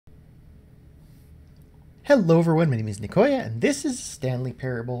Hello everyone, my name is Nicoya, and this is Stanley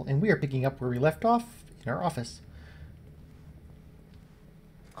Parable, and we are picking up where we left off in our office.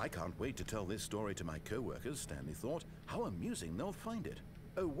 I can't wait to tell this story to my co-workers, Stanley thought. How amusing they'll find it.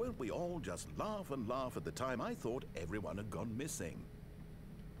 Oh, won't we all just laugh and laugh at the time I thought everyone had gone missing.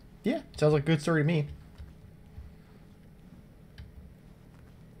 Yeah, sounds like a good story to me.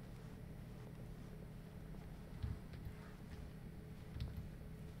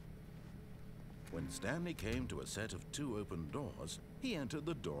 When Stanley came to a set of two open doors, he entered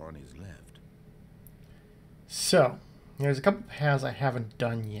the door on his left. So, there's a couple paths I haven't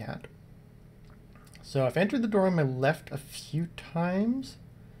done yet. So I've entered the door on my left a few times,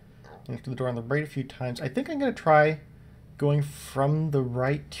 and entered the door on the right a few times. I think I'm going to try going from the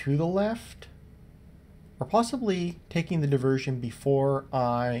right to the left, or possibly taking the diversion before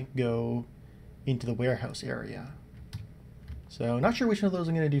I go into the warehouse area. So, not sure which one of those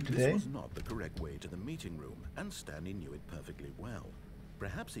I'm going to do today. This was not the correct way to the meeting room, and Stanley knew it perfectly well.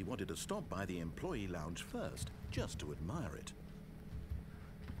 Perhaps he wanted to stop by the employee lounge first, just to admire it.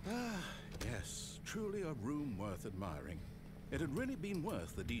 Ah, yes, truly a room worth admiring. It had really been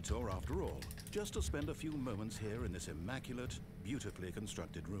worth the detour after all, just to spend a few moments here in this immaculate, beautifully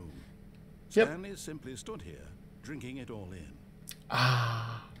constructed room. Yep. Stanley simply stood here, drinking it all in.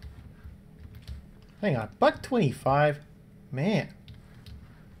 Ah. Hang on, $1.25? Man.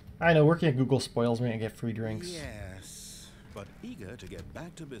 I know, working at Google spoils me. I get free drinks. Yes, but eager to get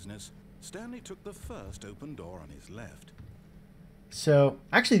back to business, Stanley took the first open door on his left. So,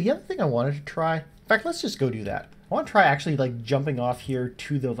 actually, the other thing I wanted to try... In fact, let's just go do that. I want to try actually, like, jumping off here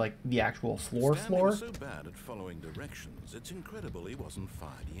to the actual floor. Stanley was so bad at following directions, it's incredible he wasn't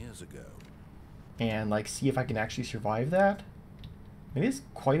fired years ago. And, like, see if I can actually survive that. It is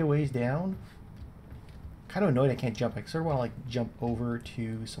quite a ways down. Kind of annoyed I can't jump. I sort of want to, like, jump over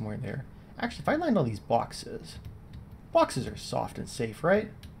to somewhere there. Actually, if I land on these boxes... Boxes are soft and safe,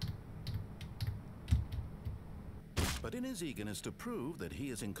 right? But in his eagerness to prove that he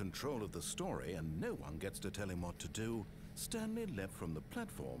is in control of the story and no one gets to tell him what to do, Stanley leapt from the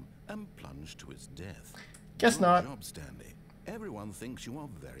platform and plunged to his death. Guess Good not. job, Stanley. Everyone thinks you are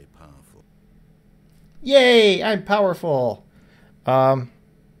very powerful. Yay! I'm powerful!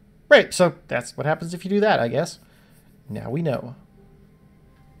 Right, so that's what happens if you do that, I guess. Now we know.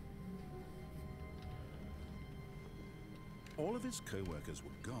 All of his co-workers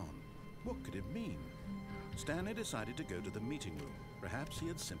were gone. What could it mean? Stanley decided to go to the meeting room. Perhaps he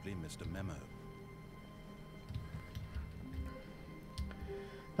had simply missed a memo.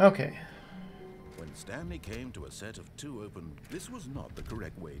 Okay. When Stanley came to a set of two open... This was not the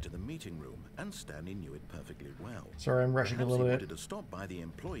correct way to the meeting room, and Stanley knew it perfectly well. Sorry, I'm rushing a Perhaps little he bit. wanted to stop by the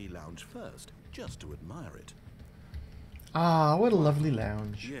employee lounge first, just to admire it. Ah, what a lovely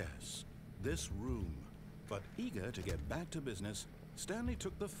lounge. Yes, this room. But eager to get back to business, Stanley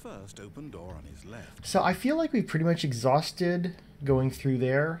took the first open door on his left. So I feel like we've pretty much exhausted going through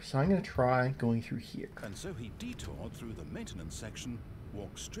there, so I'm going to try going through here. And so he detoured through the maintenance section,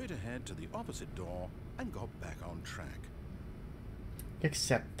 walked straight ahead to the opposite door, and got back on track.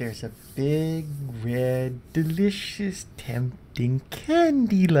 Except there's a big, red, delicious, tempting,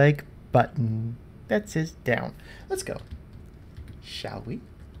 candy-like button that says down. Let's go. Shall we?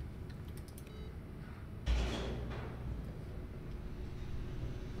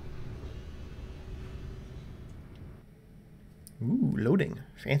 Ooh, loading.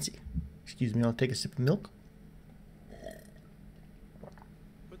 Fancy. Excuse me, I'll take a sip of milk.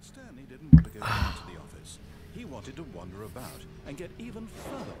 But Stanley didn't want to go back to the office. He wanted to wander about and get even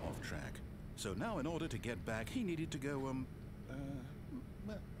further off track. So now in order to get back, he needed to go,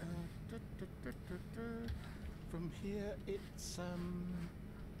 from here, it's,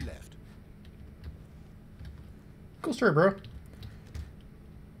 left. Cool story, bro.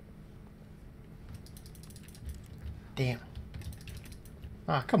 Damn.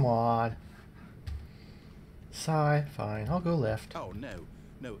 Ah, come on. Sigh, fine. I'll go left. Oh, no.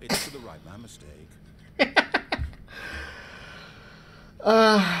 No, it's to the right. My mistake.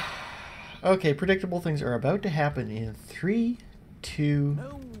 Okay, predictable things are about to happen in 3, 2...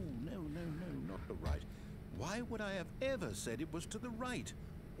 No, not the right. Why would I have ever said it was to the right?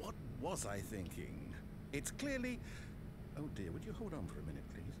 What was I thinking? It's clearly... Oh dear, would you hold on for a minute,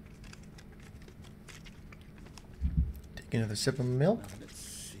 please? Take another sip of milk. Now, let's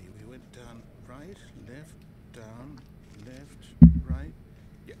see. We went down right, left, down, left, right.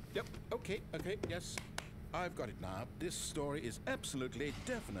 Yep, okay, yes. I've got it now. This story is absolutely,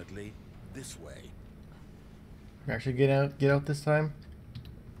 definitely this way. Actually get out this time.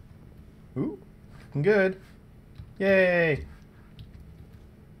 Ooh, looking good. Yay!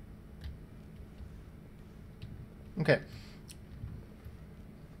 Okay.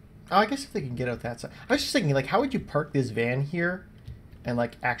 Oh, I guess if they can get out that side. I was just thinking, like, how would you park this van here and,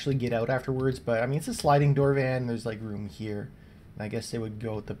 like, actually get out afterwards? But, I mean, it's a sliding door van. There's, like, room here. And I guess they would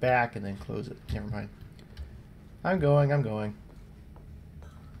go at the back and then close it. Never mind. I'm going.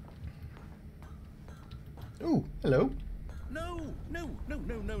 Ooh, hello. No.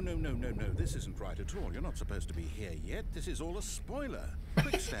 This isn't right at all. You're not supposed to be here yet. This is all a spoiler.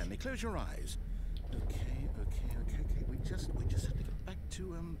 Quick, Stanley, close your eyes. Okay. We just have to get back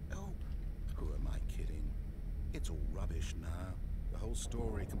to, oh, who am I kidding? It's all rubbish now. The whole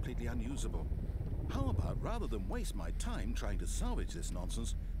story completely unusable. How about, rather than waste my time trying to salvage this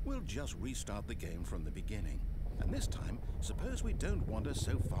nonsense, we'll just restart the game from the beginning. And this time, suppose we don't wander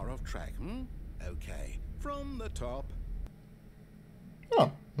so far off track, hmm? Okay, from the top.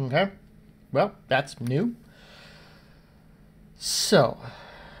 Oh, okay. Well, that's new. So,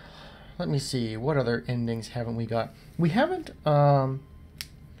 let me see. What other endings haven't we got? We haven't, So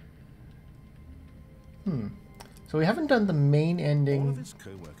we haven't done the main ending. All of his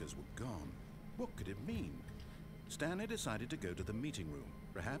co-workers were gone. What could it mean? Stanley decided to go to the meeting room.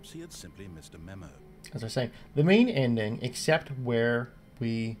 Perhaps he had simply missed a memo. As I was saying, the main ending, except where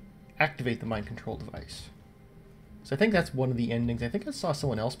we activate the mind control device. So I think that's one of the endings. I think I saw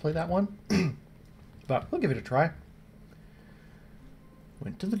someone else play that one. But we'll give it a try.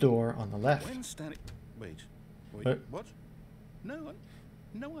 Went to the door on the left. When Stanley... Wait, what?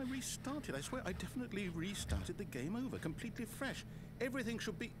 No, I restarted. I swear I definitely restarted the game over, completely fresh. Everything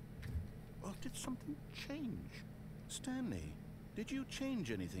should be... Or did something change? Stanley, did you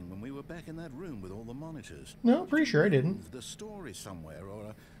change anything when we were back in that room with all the monitors? No, pretty sure I didn't. Move the story somewhere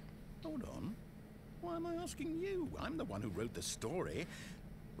or... Hold on. Why am I asking you? I'm the one who wrote the story. It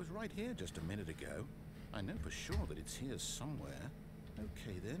was right here just a minute ago. I know for sure that it's here somewhere.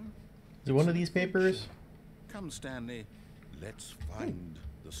 Okay, then. Is it one of these papers? Come, Stanley. Let's find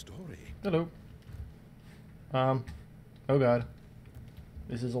the story. Hello. Oh god.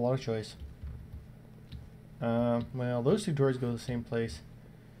 This is a lot of choice. Well, those two doors go to the same place.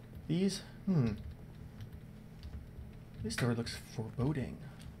 These, This door looks foreboding.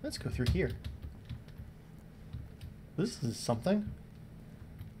 Let's go through here. This is something.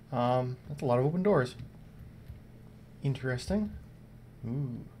 That's a lot of open doors. Interesting.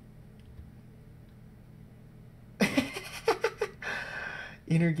 Ooh.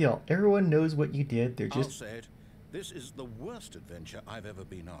 Inner guilt. Everyone knows what you did. They're just... I'll say it. This is the worst adventure I've ever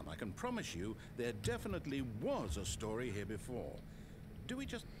been on. I can promise you there definitely was a story here before. Do we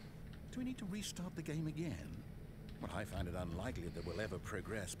need to restart the game again? Well, I find it unlikely that we'll ever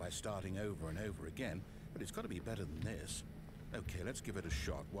progress by starting over and over again, but it's got to be better than this. Okay, let's give it a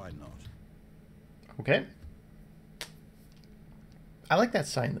shot. Why not? Okay. I like that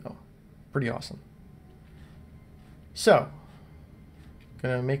sign, though. Pretty awesome. So,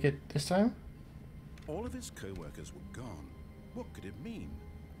 gonna make it this time? All of his co-workers were gone. What could it mean?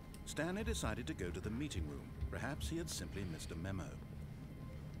 Stanley decided to go to the meeting room. Perhaps he had simply missed a memo.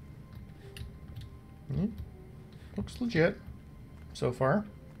 Looks legit so far.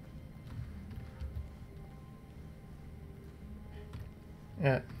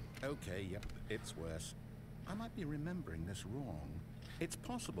 Yeah. Okay, yep, it's worse. I might be remembering this wrong. It's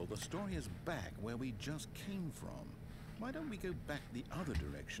possible the story is back where we just came from. Why don't we go back the other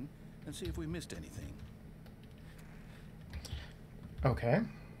direction and see if we missed anything? Okay.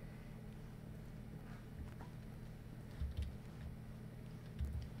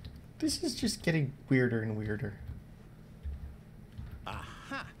 This is just getting weirder and weirder.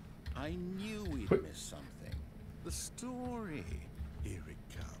 Aha! I knew we'd miss something. The story. Here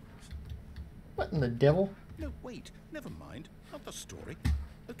it comes. What in the devil? No, wait. Never mind. Not the story.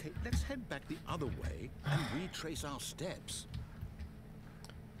 Okay, let's head back the other way and retrace our steps.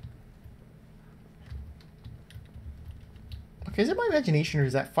 Okay, is it my imagination or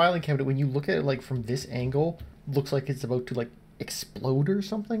is that filing cabinet, when you look at it like from this angle, looks like it's about to like explode or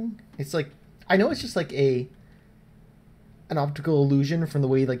something? It's like, I know it's just like an optical illusion from the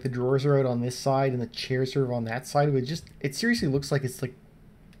way like the drawers are out on this side and the chairs are on that side, but it seriously looks like it's like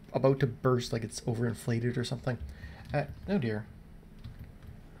about to burst, like it's overinflated or something. Oh dear.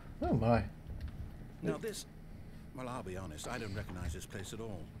 Oh my. Now this, well, I'll be honest, I don't recognize this place at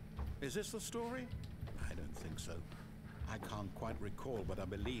all. Is this the story? I don't think so. I can't quite recall, but I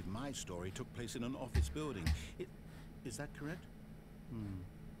believe my story took place in an office building. Is that correct?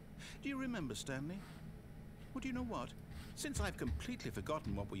 Do you remember, Stanley? Well, do you know what? Since I've completely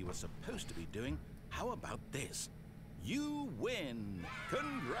forgotten what we were supposed to be doing, how about this? You win!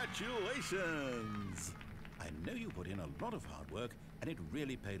 Congratulations! I know you put in a lot of hard work, and it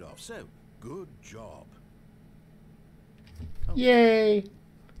really paid off, so good job. Oh, Yay!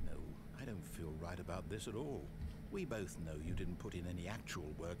 no, I don't feel right about this at all. We both know you didn't put in any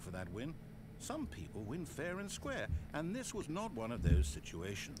actual work for that win. Some people win fair and square, and this was not one of those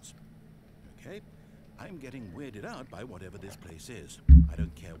situations. Okay? I'm getting weirded out by whatever this place is. I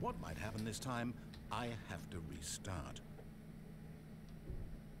don't care what might happen this time. I have to restart.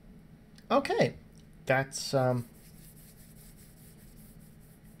 Okay. That's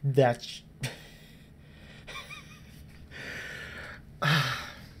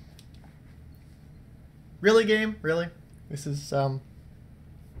really, game? Really? This is All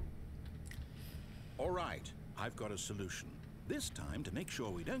right, I've got a solution. This time, to make sure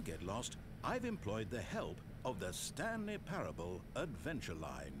we don't get lost, I've employed the help of the Stanley Parable Adventure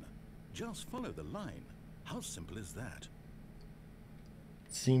Line. Just follow the line. How simple is that?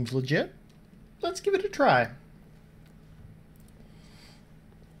 seems legit. Let's give it a try.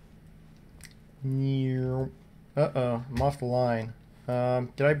 Uh-oh, I'm off the line.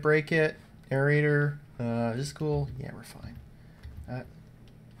 Did I break it? Narrator? Is this cool? Yeah, we're fine.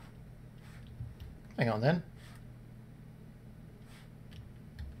 Hang on then.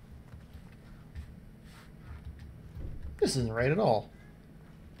 This isn't right at all.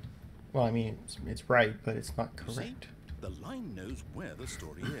 Well, I mean, it's right, but it's not You see, correct. the line knows where the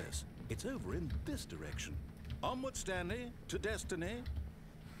story is. It's over in this direction. Onward, Stanley, to destiny.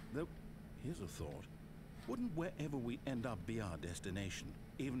 Though, here's a thought. Wouldn't wherever we end up be our destination,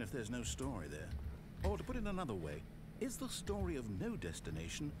 even if there's no story there? Or to put it another way, is the story of no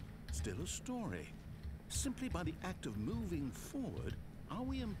destination still a story? Simply by the act of moving forward, are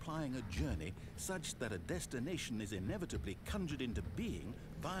we implying a journey such that a destination is inevitably conjured into being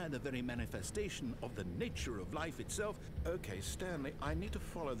via the very manifestation of the nature of life itself? Okay, Stanley, I need to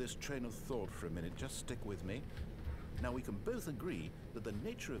follow this train of thought for a minute. Just stick with me. Now, we can both agree that the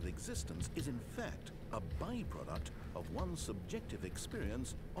nature of existence is in fact a byproduct of one's subjective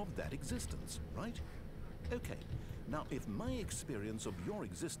experience of that existence, right? Okay, now if my experience of your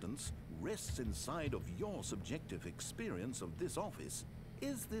existence rests inside of your subjective experience of this office,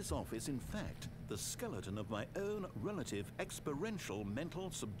 is this office in fact the skeleton of my own relative experiential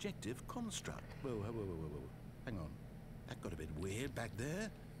mental subjective construct? Whoa, whoa, whoa, whoa, whoa. Hang on. That got a bit weird back there.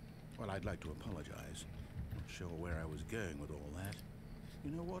 Well, I'd like to apologize. Not sure where I was going with all that.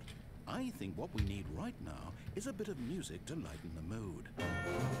 You know what? I think what we need right now is a bit of music to lighten the mood.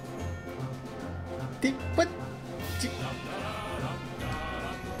 What?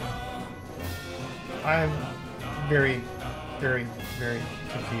 I'm very, very, very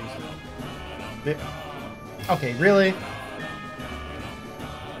confused. Okay, really?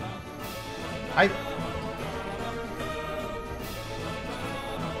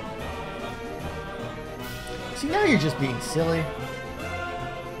 See, now you're just being silly.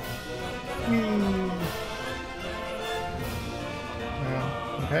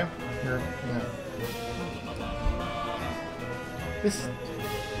 Yeah, okay. This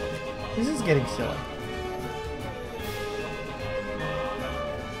is getting silly.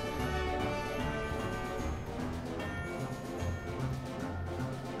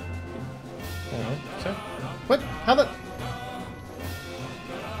 So, what? How the?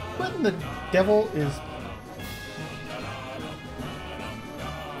 What in the devil is?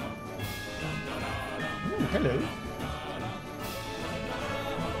 Ooh, hello.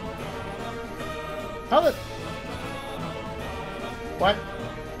 How the? What?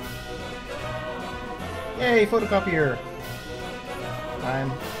 Yay, photocopier!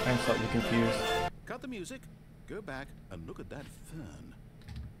 I'm slightly confused. Cut the music, go back and look at that fern.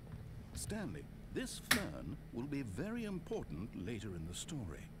 Stanley, this fern will be very important later in the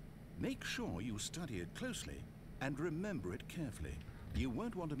story. Make sure you study it closely and remember it carefully. You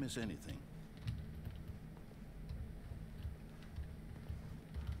won't want to miss anything.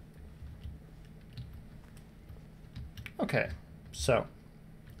 Okay, so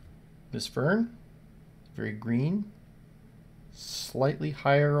this fern, very green, slightly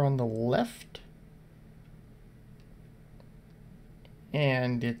higher on the left,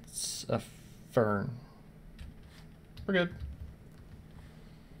 and it's a fern. We're good.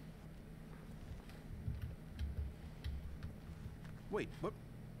 Wait, what?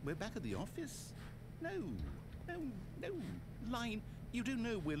 We're back at the office? No. Line, you do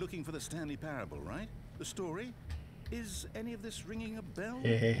know we're looking for the Stanley Parable, right? The story? Is any of this ringing a bell?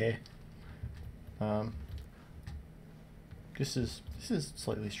 Hey. This is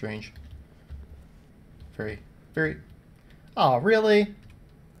slightly strange. Very. Oh, really?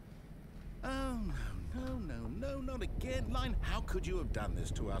 Oh, no, not again. Line, how could you have done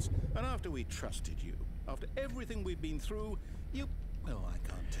this to us? And after we trusted you, after everything we've been through, you... Well, I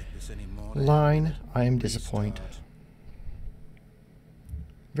can't take this anymore. Line, I am disappointed.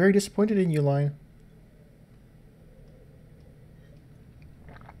 Very disappointed in you, Line.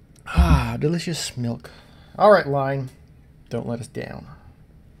 Ah, delicious milk. Alright, Line. Don't let us down.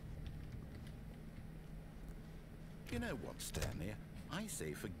 You know what, Stanley? I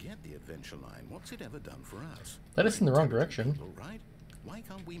say forget the adventure line. What's it ever done for us? Led us in the wrong direction. People, right? Why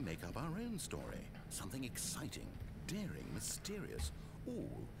can't we make up our own story? Something exciting, daring, mysterious. Ooh,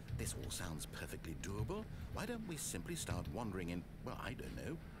 this all sounds perfectly doable. Why don't we simply start wandering in, well, I don't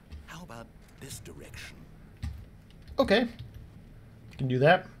know. How about this direction? Okay. Can do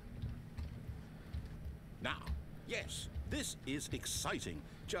that. Now, yes, this is exciting.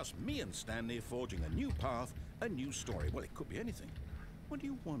 Just me and Stanley forging a new path, a new story. Well, it could be anything. What do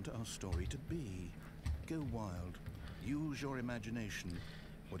you want our story to be? Go wild. Use your imagination.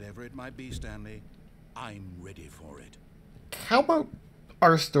 Whatever it might be, Stanley, I'm ready for it. How about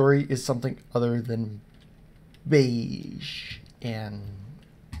our story is something other than beige and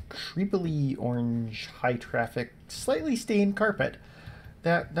creepily orange, high traffic, slightly stained carpet?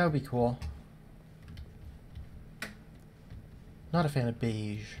 That would be cool. Not a fan of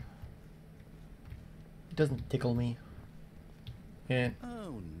beige. It doesn't tickle me. And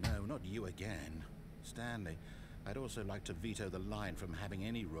Oh, no, not you again. Stanley, I'd also like to veto the line from having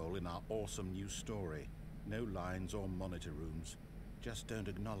any role in our awesome new story. No lines or monitor rooms. Just don't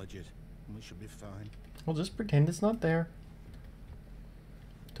acknowledge it, and we should be fine. we'll just pretend it's not there.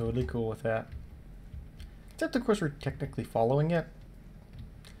 Totally cool with that. Except, of course, we're technically following it.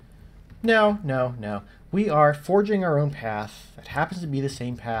 No, no, no. We are forging our own path that happens to be the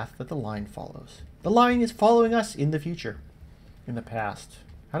same path that the line follows. The line is following us in the future. In the past.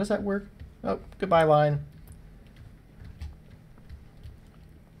 How does that work? Oh, goodbye, line.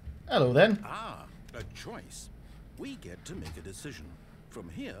 Hello, then. Ah, a choice. We get to make a decision. From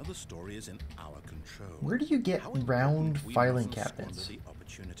here, the story is in our control. Where do you get How important round we filing mustn't squander cabinets? the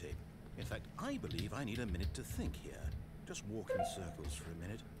opportunity. In fact, I believe I need a minute to think here. Just walk in circles for a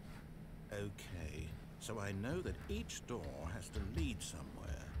minute. Okay, so I know that each door has to lead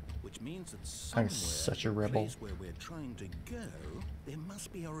somewhere, which means that somewhere I'm such a in the rebel. place where we're trying to go, there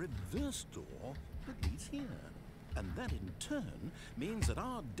must be a reverse door that leads here. And that in turn means that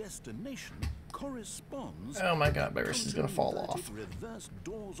our destination corresponds Oh my to god, my the wrist is gonna fall convoluted off. reverse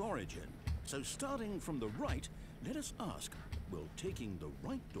door's origin. So starting from the right, let us ask, will taking the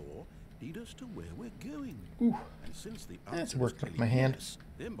right door lead us to where we're going? Ooh, And since the that's answer is worked with clearly my hand. yes,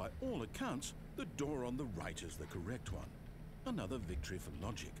 then by all accounts, the door on the right is the correct one. Another victory for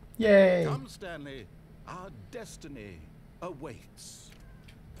logic. Yay. Come, Stanley. Our destiny awaits.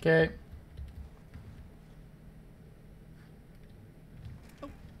 Okay. Oh,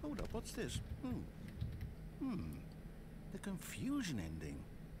 hold up. What's this? The confusion ending.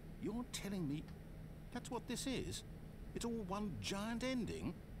 You're telling me that's what this is? It's all one giant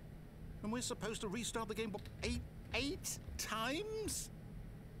ending? And we're supposed to restart the game, what, eight times?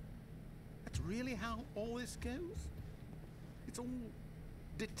 That's really how all this goes? It's all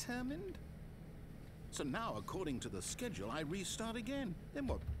determined? So now, according to the schedule, I restart again. Then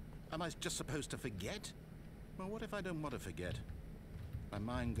what? Am I just supposed to forget? Well, what if I don't want to forget? My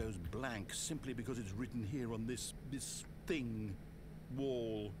mind goes blank simply because it's written here on this thing,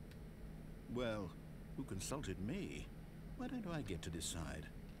 wall. Well, who consulted me? Why don't I get to decide?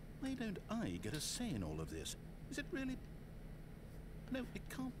 Why don't I get a say in all of this? Is it really? No, it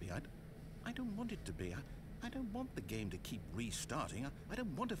can't be. I don't want it to be. I don't want the game to keep restarting. I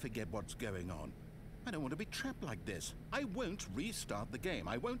don't want to forget what's going on. I don't want to be trapped like this. I won't restart the game.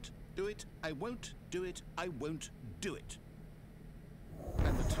 I won't do it. I won't do it. I won't do it.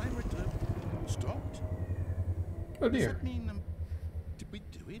 And the timer stopped? Oh Does dear. that mean, did we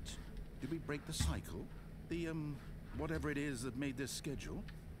do it? Did we break the cycle? The, whatever it is that made this schedule?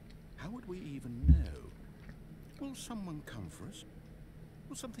 How would we even know? Will someone come for us?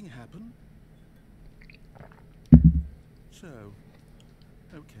 Will something happen? So,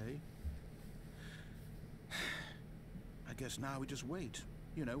 okay. I guess now we just wait.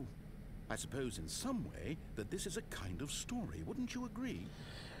 You know, I suppose in some way that this is a kind of story. Wouldn't you agree?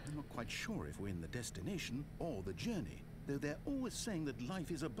 I'm not quite sure if we're in the destination or the journey, though they're always saying that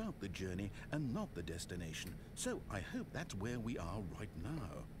life is about the journey and not the destination. So I hope that's where we are right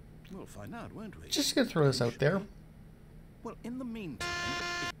now. We'll find out, won't we? Just gonna throw this out there. Well, in the meantime...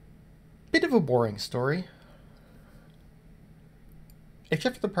 Bit of a boring story.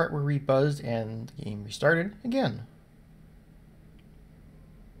 Except for the part where we buzzed and the game restarted again.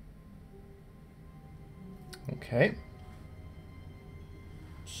 Okay.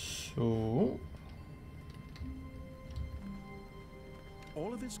 So...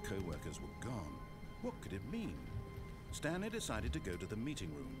 All of his co-workers were gone. What could it mean? Stanley decided to go to the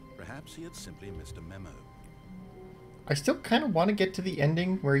meeting room. Perhaps he had simply missed a memo. I still kind of want to get to the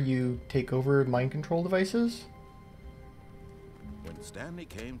ending where you take over mind control devices. When Stanley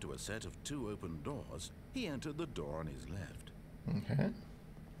came to a set of 2 open doors, he entered the door on his left. Okay.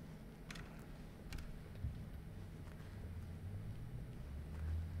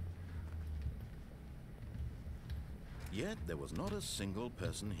 Yet there was not a single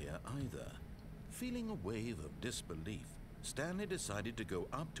person here either. Feeling a wave of disbelief, Stanley decided to go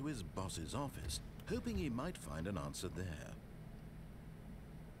up to his boss's office, hoping he might find an answer there.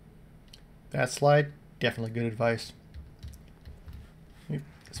 That slide, definitely good advice.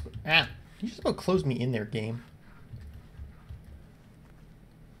 Ah, you just about closed me in there, game.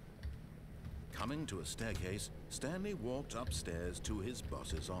 Coming to a staircase, Stanley walked upstairs to his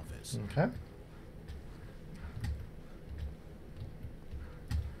boss's office. Okay.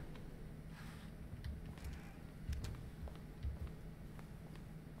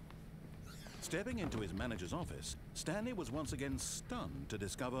 Stepping into his manager's office, Stanley was once again stunned to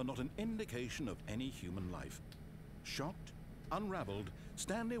discover not an indication of any human life. Shocked, unraveled,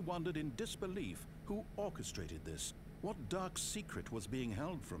 Stanley wondered in disbelief who orchestrated this, what dark secret was being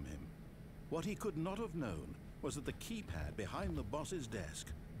held from him. What he could not have known was that the keypad behind the boss's desk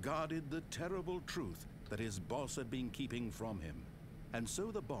guarded the terrible truth that his boss had been keeping from him. And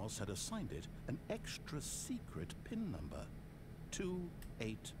so the boss had assigned it an extra secret PIN number,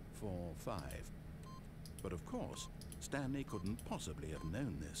 2845. But of course, Stanley couldn't possibly have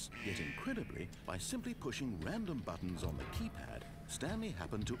known this. Yet incredibly, by simply pushing random buttons on the keypad, Stanley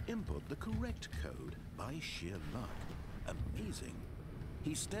happened to input the correct code by sheer luck. Amazing.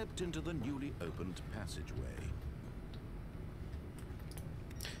 He stepped into the newly opened passageway.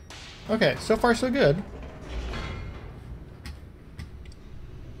 Okay, so far so good.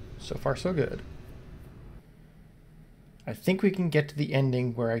 So far so good. I think we can get to the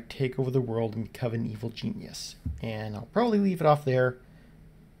ending where I take over the world and become an evil genius. And I'll probably leave it off there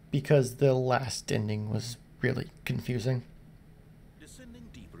because the last ending was really confusing. Descending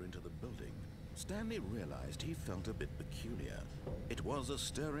deeper into the building, Stanley realized he felt a bit peculiar. It was a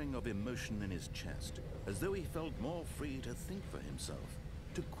stirring of emotion in his chest, as though he felt more free to think for himself,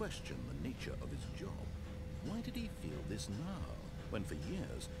 to question the nature of his job. Why did he feel this now, when for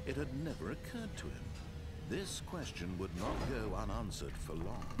years it had never occurred to him? This question would not go unanswered for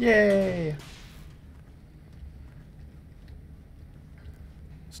long. Yay!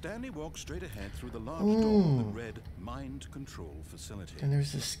 Stanley walked straight ahead through the large door of the red mind control facility. And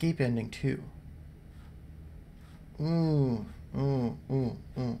there's this escape ending too.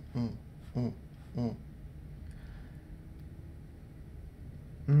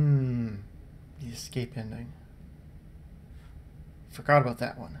 The escape ending. Forgot about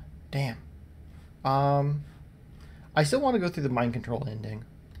that one. Damn. I still want to go through the mind control ending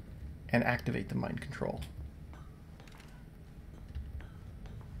and activate the mind control.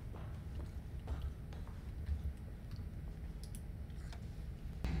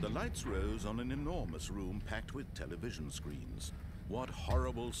 The lights rose on an enormous room packed with television screens. What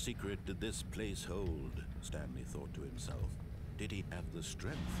horrible secret did this place hold? Stanley thought to himself. Did he have the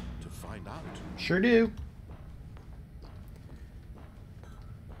strength to find out? Sure do.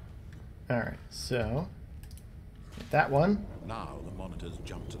 Alright, so that one. Now the monitors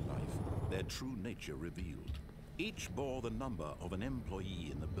jumped to life, their true nature revealed. Each bore the number of an employee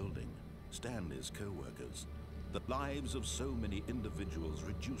in the building, Stanley's co-workers. The lives of so many individuals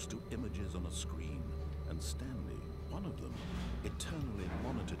reduced to images on a screen, and Stanley, one of them, eternally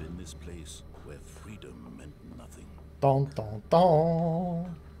monitored in this place where freedom meant nothing. Dun dun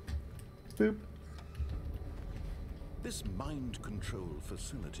dun. Boop. This mind control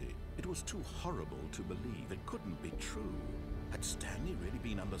facility, it was too horrible to believe. It couldn't be true. Had Stanley really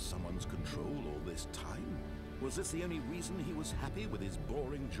been under someone's control all this time? Was this the only reason he was happy with his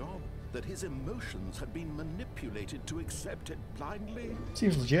boring job? That his emotions had been manipulated to accept it blindly?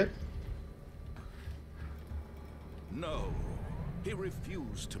 Seems legit. No, he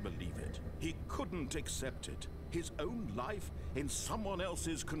refused to believe it. He couldn't accept it. His own life in someone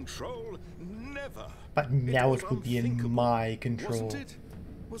else's control? Never. But now was it would be in unthinkable, my control. Wasn't it?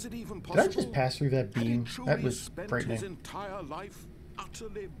 Was it even possible? Did I just pass through that Had he beam? truly That was spent frightening. his entire life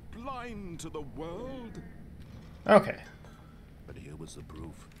utterly blind to the world? Okay. But here was the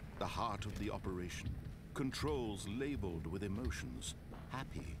proof. The heart of the operation. Controls labeled with emotions.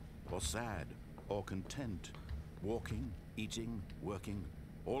 Happy, or sad, or content. Walking, eating, working.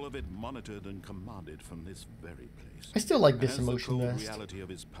 All of it monitored and commanded from this very place. I still like this As the emotion cold best. reality of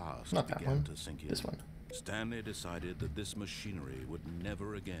his past Not that began one. to sink in, This one. Stanley decided that this machinery would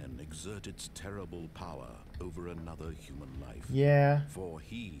never again exert its terrible power over another human life. Yeah. For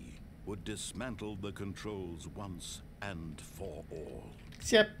he would dismantle the controls once and for all.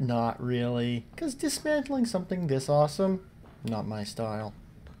 Except not really. Because dismantling something this awesome, not my style.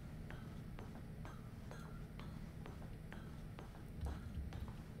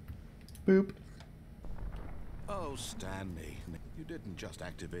 Boop. Oh, Stanley, you didn't just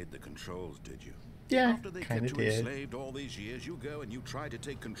activate the controls, did you? Yeah, After they kind kept of you did. enslaved all these years, you go and you try to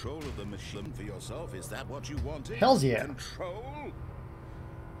take control of the machine for yourself. Is that what you wanted? Hells yeah. Control?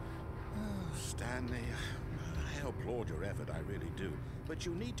 Oh, Stanley, I applaud your effort, I really do. But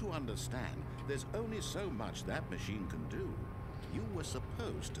you need to understand, there's only so much that machine can do. You were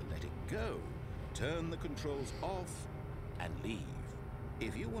supposed to let it go, turn the controls off, and leave.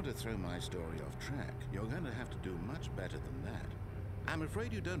 If you want to throw my story off track, you're going to have to do much better than that. I'm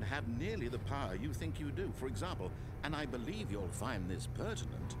afraid you don't have nearly the power you think you do. For example, and I believe you'll find this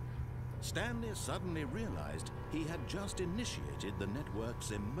pertinent, Stanley suddenly realized he had just initiated the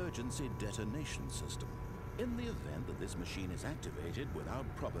network's emergency detonation system. In the event that this machine is activated without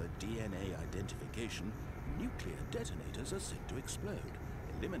proper DNA identification, nuclear detonators are set to explode,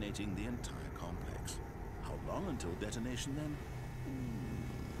 eliminating the entire complex. How long until detonation then?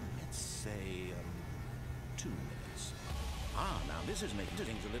 Let's say 2 minutes. Ah, now this is making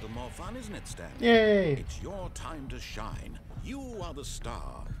things a little more fun, isn't it, Stanley? Yay! It's your time to shine. You are the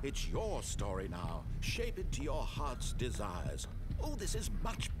star. It's your story now. Shape it to your heart's desires. Oh, this is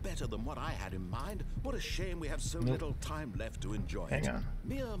much better than what I had in mind. What a shame we have so little time left to enjoy it. Hang on.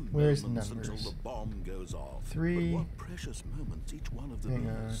 Mere Where's moments numbers? until the bomb goes off. 3. But what precious moments each one of them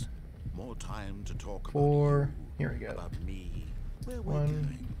is. More time to talk 4. about you, Here we go. about me, where we're 1,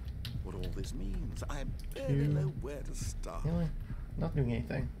 going, what all this means. I barely 2. know where to start. Really? Not doing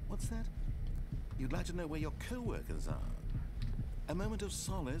anything. What's that? You'd like to know where your co-workers are? A moment of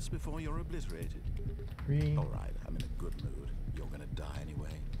solace before you're obliterated. 3. All right, I'm in a good mood. You're gonna die anyway.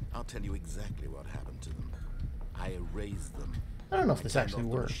 I'll tell you exactly what happened to them. I erased them. I don't know if this Turned actually off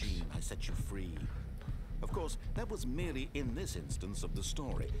the works. machine. I set you free. Of course, that was merely in this instance of the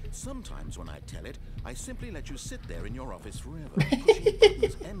story. Sometimes when I tell it, I simply let you sit there in your office forever, pushing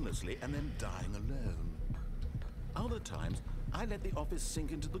buttons endlessly and then dying alone. Other times, I let the office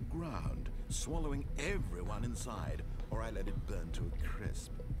sink into the ground, swallowing everyone inside, or I let it burn to a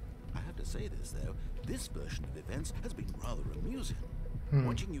crisp. I have to say this, though, this version of events has been rather amusing.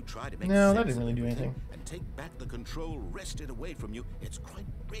 Watching you try to make No, sense that didn't really of do everything anything. and take back the control wrested away from you, it's quite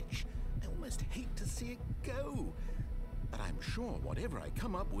rich. I almost hate to see it go. But I'm sure whatever I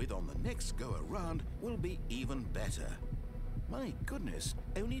come up with on the next go-around will be even better. My goodness,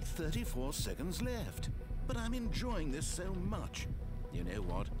 only 34 seconds left. But I'm enjoying this so much. You know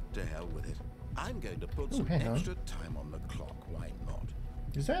what? To hell with it. I'm going to put some hang on. extra time on the clock. Why not?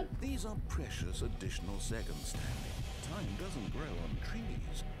 Is that? These are precious additional seconds, Stanley. Time doesn't grow on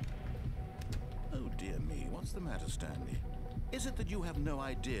trees. Oh dear me, what's the matter, Stanley? Is it that you have no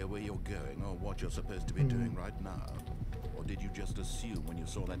idea where you're going or what you're supposed to be doing right now? Or did you just assume when you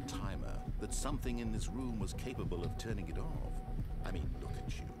saw that timer that something in this room was capable of turning it off? I mean, look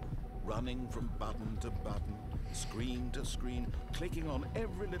at you. Running from button to button, screen to screen, clicking on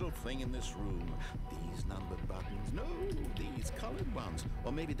every little thing in this room. These numbered buttons, no, these colored ones,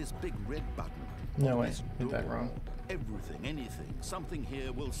 or maybe this big red button. No or way, this did that door. wrong. Everything, anything, something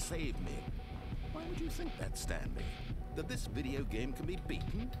here will save me. Why would you think that, Stanley? That this video game can be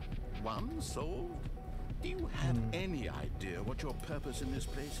beaten? Won? Solved? Do you have any idea what your purpose in this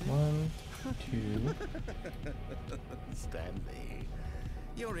place is? 1, 2. Stanley,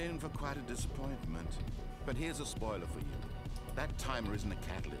 you're in for quite a disappointment. But here's a spoiler for you. That timer isn't a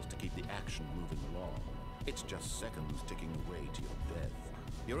catalyst to keep the action moving along. It's just seconds ticking away to your death.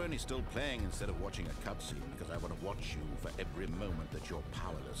 You're only still playing instead of watching a cutscene because I want to watch you for every moment that you're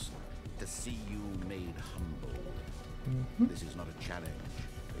powerless. To see you made humble. This is not a challenge.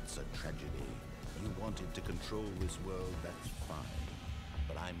 It's a tragedy. You wanted to control this world, that's fine.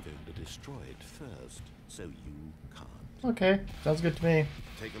 But I'm going to destroy it first, so you can't. Okay, sounds good to me.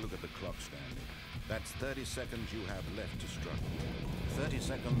 Take a look at the clock, Stanley. That's 30 seconds you have left to struggle. 30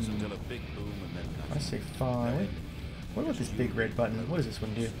 seconds until a big boom and then nothing. I say 5. What about this big red button? What does this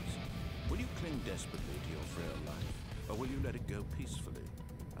one do? Will you cling desperately to your frail life, or will you let it go peacefully?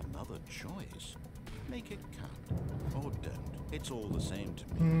 Another choice. Make it count, or don't. It's all the same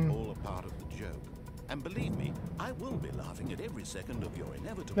to me, all a part of the joke. And believe me, I will be laughing at every second of your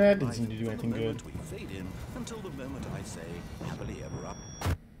inevitable That didn't life seem to do from anything the moment good. we fade in until the moment I say, happily ever up.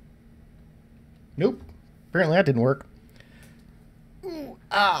 Nope. Apparently that didn't work. Ooh,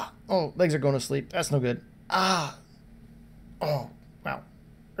 ah. Oh, legs are going to sleep. That's no good. Ah. Oh, wow.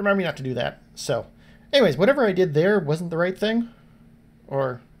 Remind me not to do that. So, anyways, whatever I did there wasn't the right thing.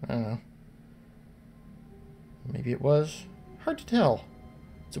 Or, I don't know. Maybe it was. Hard to tell.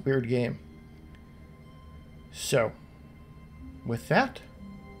 It's a weird game. So, with that,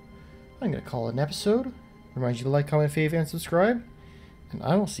 I'm going to call it an episode. Remind you to like, comment, fave, and subscribe. And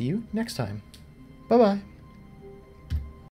I will see you next time. Bye-bye.